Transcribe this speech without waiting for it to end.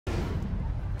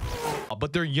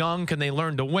but they're young. Can they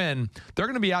learn to win? They're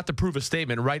going to be out to prove a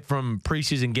statement right from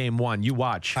preseason game one. You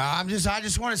watch. I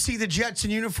just want to see the Jets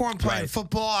in uniform playing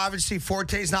football. Obviously,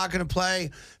 Forte's not going to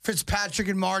play. Fitzpatrick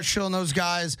and Marshall and those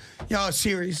guys, a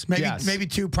series, maybe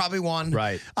two, probably one.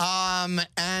 Right.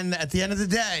 And at the end of the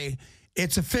day,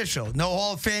 it's official. No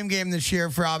Hall of Fame game this year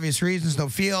for obvious reasons. No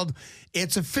field.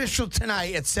 It's official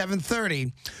tonight at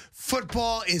 7:30.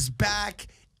 Football is back.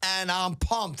 And I'm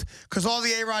pumped because all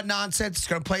the A-Rod nonsense is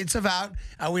going to play itself out.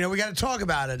 And we know we got to talk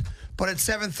about it. But at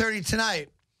 7:30 tonight,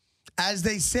 as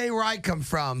they say where I come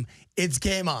from, it's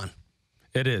game on.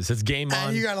 It is. It's game on.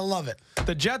 And you got to love it.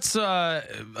 The Jets,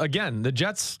 the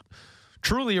Jets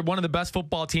truly are one of the best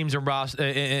football teams in the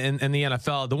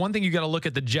NFL. The one thing you got to look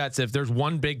at the Jets, if there's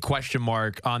one big question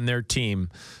mark on their team,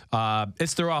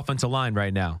 it's their offensive line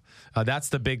right now. That's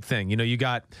the big thing. You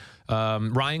got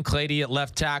Ryan Clady at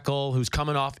left tackle, who's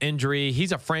coming off injury.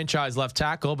 He's a franchise left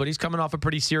tackle, but he's coming off a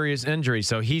pretty serious injury,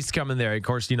 so he's coming there. Of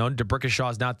course,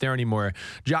 DeBrickashaw's not there anymore.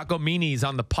 Giacomini's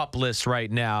on the PUP list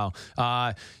right now.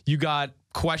 You got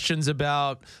questions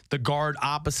about the guard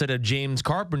opposite of James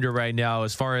Carpenter right now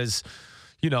as far as,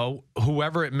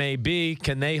 whoever it may be,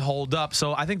 can they hold up?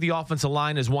 So I think the offensive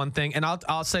line is one thing. And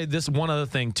I'll say this one other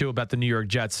thing, too, about the New York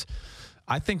Jets.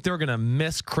 I think they're going to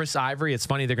miss Chris Ivory. It's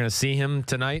funny they're going to see him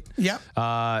tonight. Yep.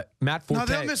 Matt Forte. No,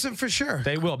 they'll miss him for sure.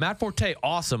 They will. Matt Forte,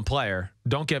 awesome player.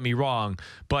 Don't get me wrong.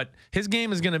 But his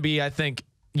game is going to be, I think,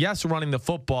 yes, running the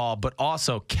football, but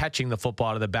also catching the football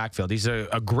out of the backfield. He's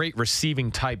a great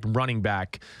receiving type running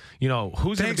back.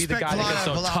 Who's going to be the guy that gets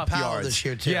those tough yards this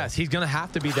year too? Yes, he's going to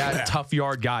have to be that tough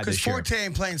yard guy this year. Because Forte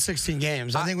ain't playing 16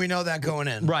 games. I think we know that going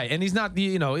in. Right, and he's not,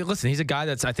 listen, he's a guy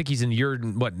that's, I think he's in year,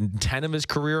 10 of his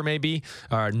career maybe,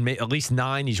 or at least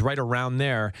 9. He's right around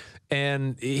there.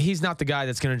 And he's not the guy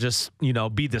that's going to just,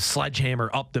 be the sledgehammer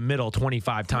up the middle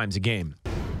 25 times a game.